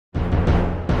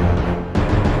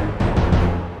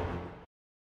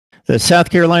The South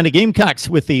Carolina Gamecocks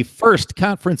with the first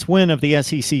conference win of the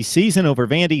SEC season over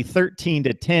Vandy,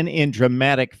 13-10 in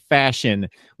dramatic fashion.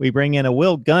 We bring in a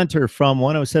Will Gunter from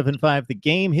 107.5 The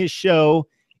Game. His show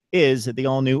is the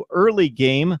all-new Early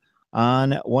Game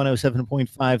on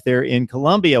 107.5 there in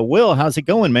Columbia. Will, how's it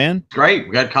going, man? Great.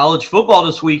 We got college football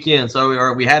this weekend,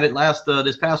 so we had it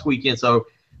this past weekend. So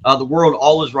the world,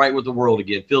 all is right with the world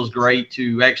again. Feels great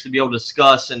to actually be able to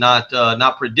discuss and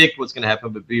not predict what's going to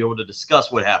happen, but be able to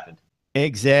discuss what happened.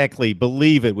 Exactly.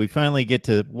 Believe it. We finally get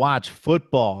to watch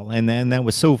football, and then that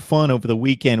was so fun over the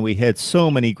weekend. We had so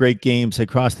many great games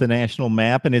across the national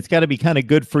map, and it's got to be kind of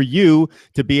good for you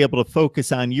to be able to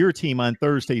focus on your team on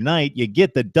Thursday night. You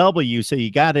get the W, so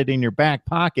you got it in your back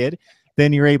pocket.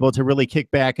 Then you're able to really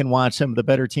kick back and watch some of the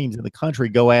better teams in the country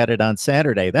go at it on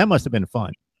Saturday. That must have been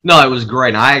fun. No, it was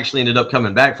great. I actually ended up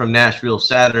coming back from Nashville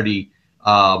Saturday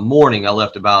morning. I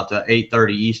left about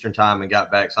 8:30 Eastern time and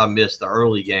got back, so I missed the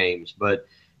early games. But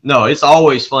no, it's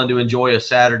always fun to enjoy a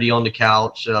Saturday on the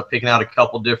couch, picking out a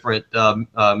couple different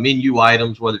menu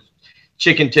items, whether it's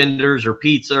chicken tenders or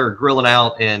pizza or grilling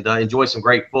out, and enjoy some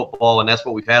great football. And that's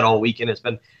what we've had all weekend. It's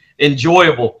been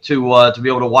enjoyable to be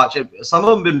able to watch it. Some of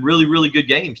them have been really, really good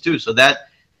games too. So that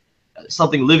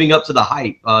something living up to the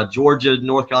hype. Georgia,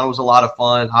 North Carolina was a lot of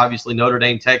fun. Obviously, Notre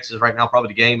Dame, Texas right now, probably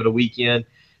the game of the weekend.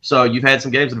 So you've had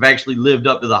some games that have actually lived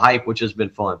up to the hype, which has been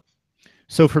fun.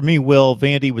 So for me, Will,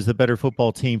 Vandy was the better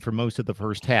football team for most of the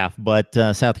first half, but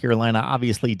South Carolina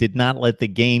obviously did not let the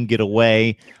game get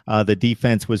away. The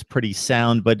defense was pretty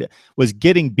sound, but was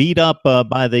getting beat up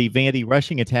by the Vandy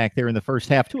rushing attack there in the first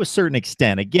half to a certain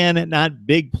extent. Again, not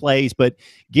big plays, but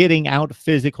getting out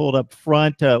physical up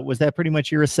front. Was that pretty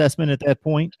much your assessment at that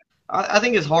point? I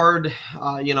think it's hard,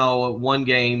 one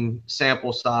game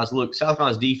sample size. Look, South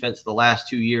Carolina's defense the last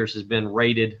 2 years has been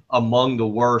rated among the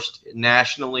worst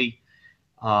nationally.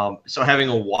 So having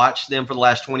to watch them for the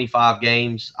last 25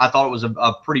 games, I thought it was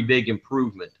a pretty big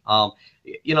improvement.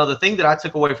 The thing that I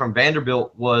took away from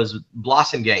Vanderbilt was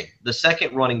Blossomgame, the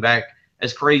second running back,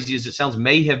 as crazy as it sounds,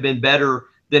 may have been better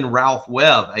than Ralph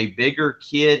Webb, a bigger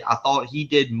kid. I thought he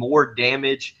did more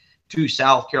damage to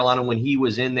South Carolina when he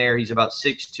was in there. He's about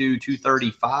 6'2",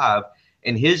 235,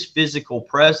 and his physical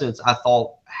presence, I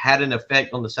thought, had an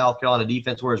effect on the South Carolina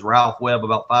defense, whereas Ralph Webb,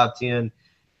 about 5'10",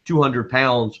 200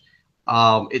 pounds,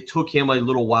 it took him a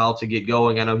little while to get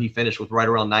going. I know he finished with right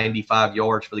around 95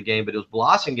 yards for the game, but it was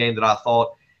Blossomgame that I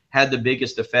thought had the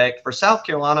biggest effect. For South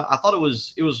Carolina, I thought it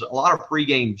was a lot of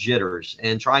pregame jitters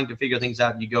and trying to figure things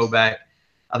out. You go back,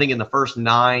 I think in the first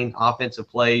 9 offensive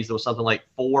plays, there was something like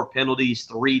 4 penalties,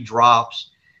 3 drops,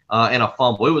 and a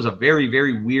fumble. It was a very,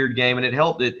 very weird game, and it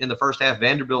helped that in the first half,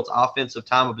 Vanderbilt's offensive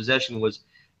time of possession was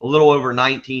a little over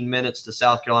 19 minutes to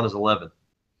South Carolina's 11.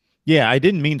 Yeah, I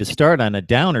didn't mean to start on a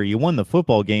downer. You won the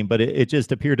football game, but it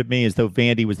just appeared to me as though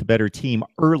Vandy was the better team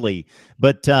early.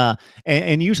 But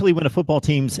and usually when a football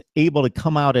team's able to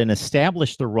come out and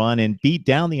establish the run and beat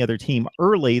down the other team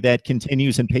early, that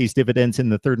continues and pays dividends in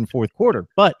the third and fourth quarter.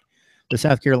 But the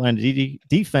South Carolina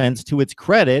defense, to its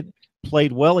credit,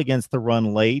 played well against the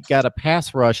run late, got a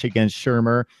pass rush against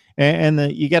Shermer, and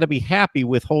you got to be happy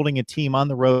with holding a team on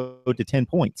the road to 10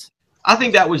 points. I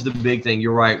think that was the big thing,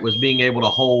 you're right, was being able to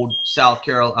hold South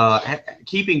Carolina,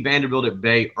 keeping Vanderbilt at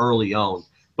bay early on.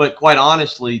 But quite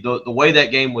honestly, the way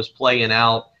that game was playing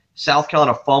out, South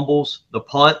Carolina fumbles the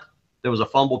punt. There was a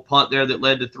fumbled punt there that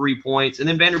led to 3 points. And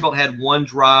then Vanderbilt had one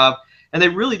drive, and they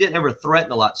really didn't ever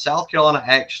threaten a lot. South Carolina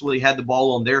actually had the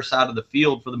ball on their side of the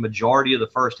field for the majority of the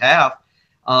first half.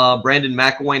 Brandon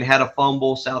McEllwain had a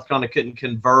fumble. South Carolina couldn't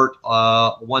convert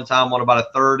one time on about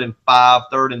a 3rd and 5,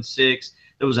 3rd and 6.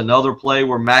 There was another play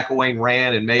where McElwain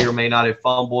ran and may or may not have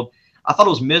fumbled. I thought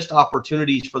it was missed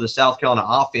opportunities for the South Carolina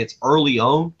offense early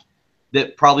on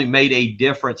that probably made a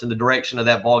difference in the direction of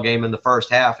that ball game in the first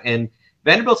half. And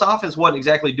Vanderbilt's offense wasn't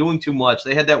exactly doing too much.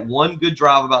 They had that one good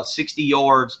drive, about 60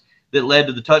 yards, that led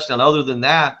to the touchdown. Other than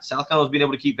that, South Carolina was being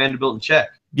able to keep Vanderbilt in check.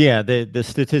 Yeah, the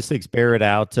statistics bear it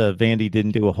out. Vandy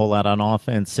didn't do a whole lot on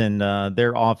offense, and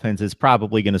their offense is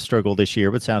probably going to struggle this year,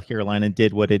 but South Carolina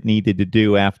did what it needed to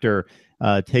do after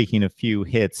taking a few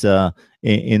hits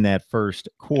in that first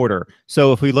quarter.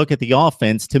 So if we look at the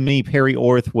offense, to me, Perry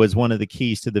Orth was one of the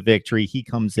keys to the victory. He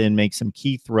comes in, makes some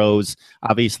key throws.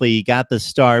 Obviously, he got the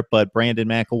start, but Brandon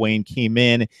McEllwain came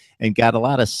in and got a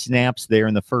lot of snaps there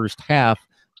in the first half.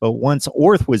 But once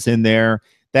Orth was in there,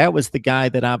 that was the guy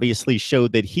that obviously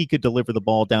showed that he could deliver the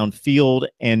ball downfield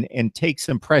and take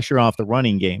some pressure off the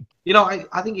running game.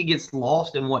 I think it gets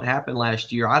lost in what happened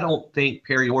last year. I don't think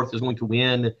Perry Orth is going to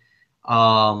win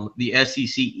the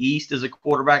SEC East as a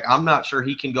quarterback. I'm not sure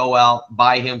he can go out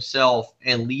by himself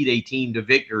and lead a team to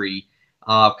victory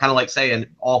Kind of like, say,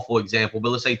 an awful example, but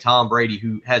let's say Tom Brady,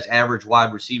 who has average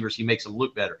wide receivers, he makes them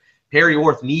look better. Perry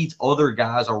Orth needs other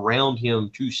guys around him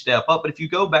to step up. But if you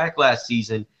go back last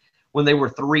season when they were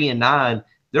 3-9,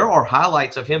 there are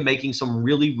highlights of him making some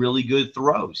really, really good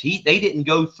throws. They didn't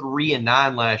go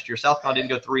 3-9 last year. South Carolina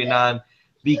didn't go 3-9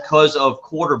 because of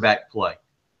quarterback play.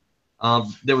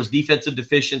 There was defensive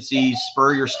deficiencies.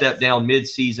 Spurrier stepped down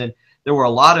midseason. There were a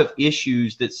lot of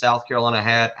issues that South Carolina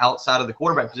had outside of the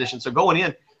quarterback position. So going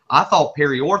in, I thought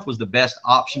Perry Orth was the best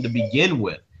option to begin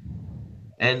with.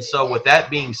 And so with that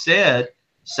being said,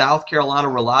 South Carolina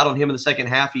relied on him in the second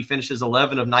half. He finishes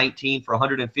 11 of 19 for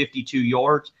 152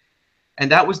 yards.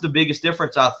 And that was the biggest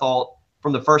difference, I thought,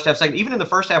 from the first half. Second, even in the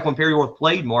first half when Perry Orth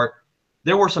played, Mark,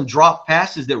 there were some drop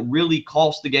passes that really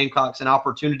cost the Gamecocks an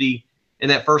opportunity in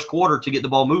that first quarter to get the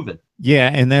ball moving. Yeah,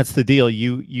 and that's the deal.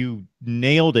 You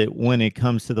nailed it when it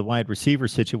comes to the wide receiver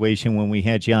situation when we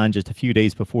had you on just a few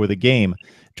days before the game.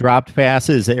 Dropped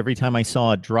passes. Every time I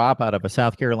saw a drop out of a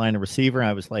South Carolina receiver,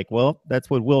 I was like, well, that's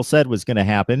what Will said was going to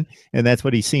happen, and that's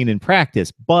what he's seen in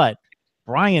practice. But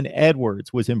Brian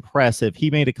Edwards was impressive.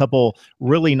 He made a couple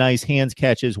really nice hands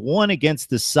catches, one against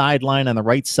the sideline on the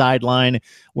right sideline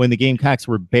when the Gamecocks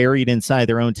were buried inside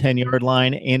their own 10-yard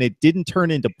line, and it didn't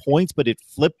turn into points, but it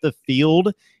flipped the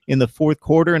field in the fourth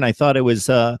quarter, and I thought it was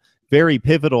very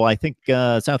pivotal. I think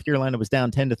South Carolina was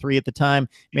down 10-3 at the time,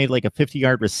 made like a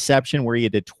 50-yard reception where he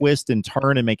had to twist and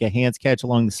turn and make a hands catch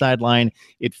along the sideline.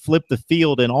 It flipped the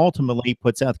field and ultimately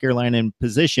put South Carolina in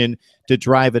position to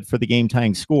drive it for the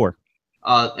game-tying score.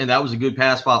 And that was a good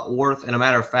pass by Orth. And a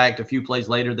matter of fact, a few plays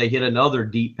later, they hit another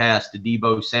deep pass to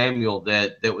Deebo Samuel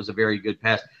that was a very good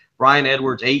pass. Brian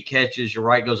Edwards, 8 catches, you're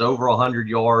right, goes over 100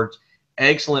 yards.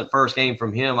 Excellent first game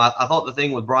from him. I thought the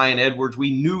thing with Brian Edwards,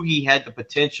 we knew he had the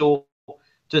potential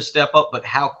to step up, but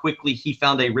how quickly he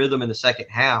found a rhythm in the second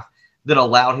half that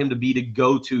allowed him to be the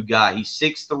go-to guy. He's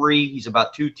 6'3", he's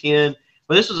about 210,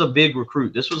 but this was a big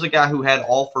recruit. This was a guy who had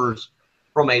offers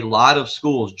from a lot of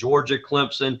schools, Georgia,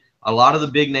 Clemson. A lot of the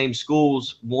big-name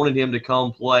schools wanted him to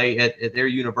come play at their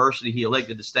university. He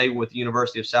elected to stay with the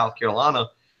University of South Carolina.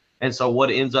 And so what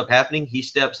ends up happening, he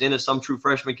steps in as some true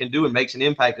freshman can do and makes an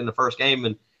impact in the first game.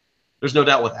 And there's no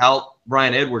doubt without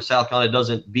Brian Edwards, South Carolina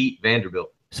doesn't beat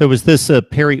Vanderbilt. So is this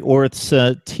Perry Orth's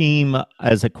team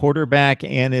as a quarterback,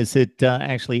 and is it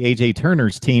actually A.J.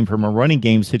 Turner's team from a running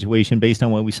game situation based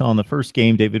on what we saw in the first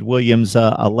game, David Williams,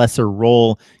 a lesser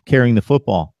role carrying the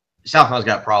football? South Carolina's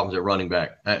got problems at running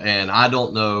back, and I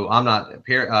don't know. I'm not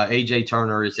A.J.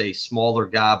 Turner is a smaller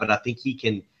guy, but I think he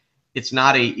can. It's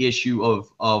not a issue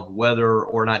of whether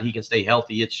or not he can stay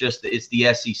healthy. It's just it's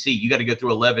the SEC. You got to go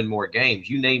through 11 more games.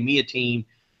 You name me a team,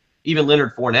 even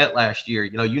Leonard Fournette last year.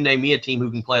 You name me a team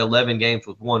who can play 11 games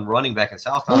with one running back. And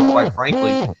South Carolina, quite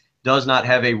frankly, does not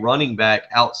have a running back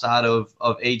outside of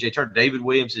A.J. Turner. David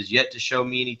Williams has yet to show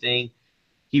me anything.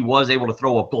 He was able to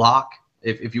throw a block.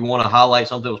 If you want to highlight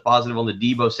something that was positive on the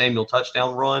Deebo Samuel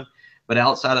touchdown run. But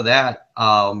outside of that,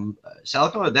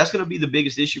 South Carolina, that's going to be the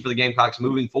biggest issue for the Gamecocks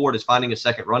moving forward is finding a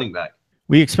second running back.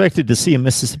 We expected to see a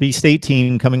Mississippi State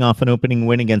team coming off an opening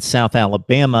win against South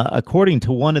Alabama. According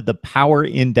to one of the power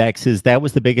indexes, that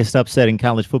was the biggest upset in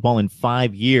college football in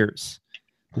 5 years.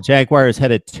 The Jaguars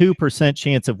had a 2%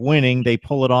 chance of winning. They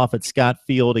pull it off at Scott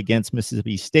Field against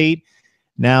Mississippi State.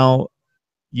 Now,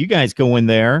 you guys go in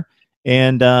there,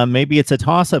 and maybe it's a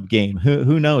toss-up game.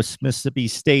 Who knows? Mississippi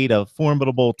State, a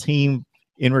formidable team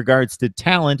in regards to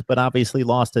talent, but obviously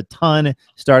lost a ton,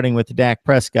 starting with Dak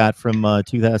Prescott from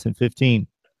 2015.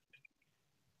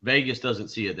 Vegas doesn't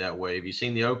see it that way. Have you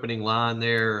seen the opening line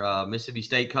there? Mississippi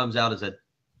State comes out as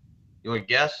you want to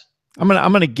guess? I'm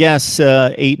gonna guess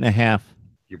 8.5.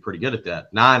 You're pretty good at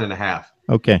that. 9.5.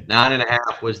 Okay.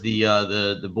 9.5 was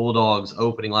the Bulldogs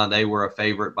opening line. They were a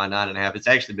favorite by 9.5. It's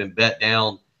actually been bet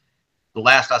down. The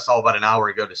last I saw about an hour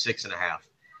ago to 6.5.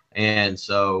 And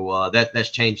so that's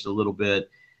changed a little bit.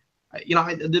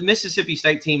 The Mississippi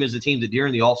State team is a team that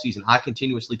during the offseason I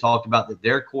continuously talked about that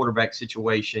their quarterback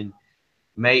situation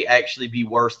may actually be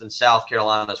worse than South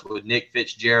Carolina's with Nick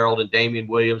Fitzgerald and Damian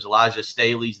Williams. Elijah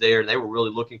Staley's there. They were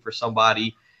really looking for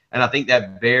somebody. And I think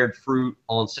that bared fruit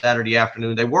on Saturday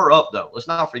afternoon. They were up, though. Let's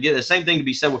not forget the same thing to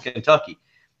be said with Kentucky.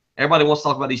 Everybody wants to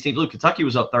talk about these teams. Look, Kentucky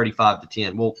was up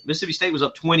 35-10. Well, Mississippi State was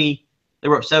up 20. They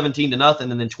were up 17-0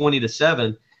 and then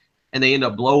 20-7, and they end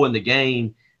up blowing the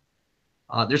game.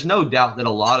 There's no doubt that a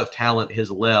lot of talent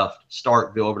has left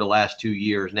Starkville over the last 2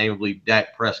 years, namely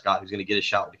Dak Prescott, who's going to get a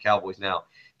shot with the Cowboys now.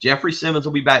 Jeffrey Simmons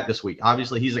will be back this week.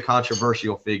 Obviously, he's a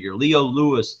controversial figure. Leo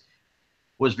Lewis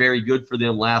was very good for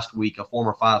them last week, a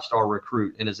former 5-star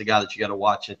recruit, and is a guy that you got to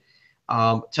watch.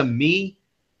 To me,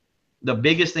 the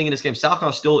biggest thing in this game, South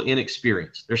Carolina's still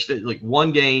inexperienced. There's still like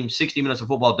one game, 60 minutes of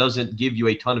football doesn't give you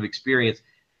a ton of experience.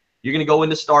 You're going to go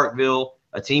into Starkville,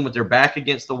 a team with their back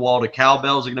against the wall. The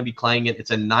cowbells are going to be playing it. It's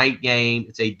a night game.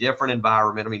 It's a different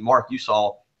environment. I mean, Mark, you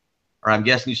saw, or I'm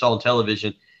guessing you saw on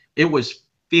television, it was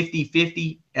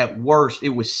 50-50 at worst. It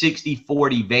was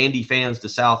 60-40 Vandy fans to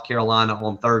South Carolina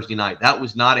on Thursday night. That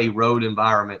was not a road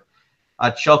environment. I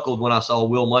chuckled when I saw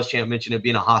Will Muschamp mention it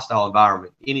being a hostile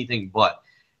environment. Anything but.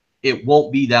 It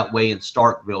won't be that way in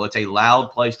Starkville. It's a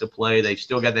loud place to play. They've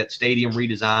still got that stadium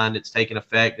redesigned. It's taken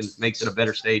effect and makes it a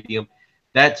better stadium.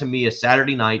 That, to me, is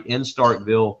Saturday night in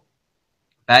Starkville,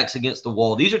 backs against the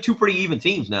wall. These are two pretty even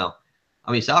teams now.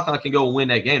 I mean, South Carolina can go and win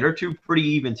that game. They're two pretty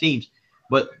even teams.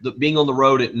 But being on the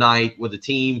road at night with a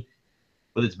team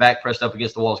with its back pressed up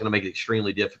against the wall is going to make it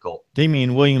extremely difficult.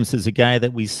 Damian Williams is a guy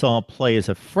that we saw play as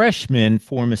a freshman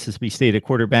for Mississippi State at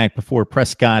quarterback before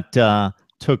Prescott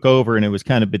took over, and it was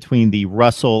kind of between the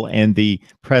Russell and the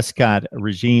Prescott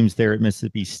regimes there at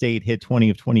Mississippi State. Hit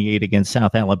 20 of 28 against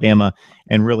South Alabama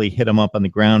and really hit them up on the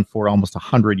ground for almost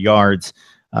 100 yards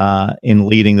in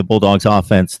leading the Bulldogs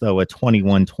offense, though a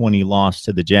 21-20 loss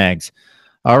to the Jags.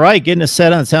 All right, getting us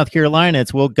set on South Carolina,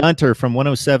 it's Will Gunter from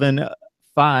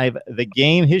 107.5 The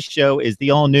Game. His show is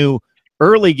the all-new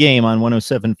early game on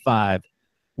 107.5.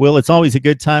 Will, it's always a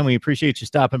good time. We appreciate you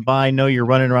stopping by. I know you're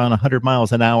running around 100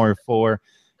 miles an hour. For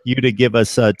you to give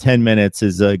us 10 minutes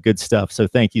is good stuff. So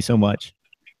thank you so much.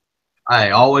 I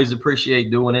always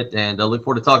appreciate doing it, and I look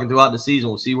forward to talking throughout the season.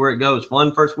 We'll see where it goes.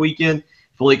 Fun first weekend.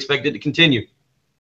 Fully expect it to continue.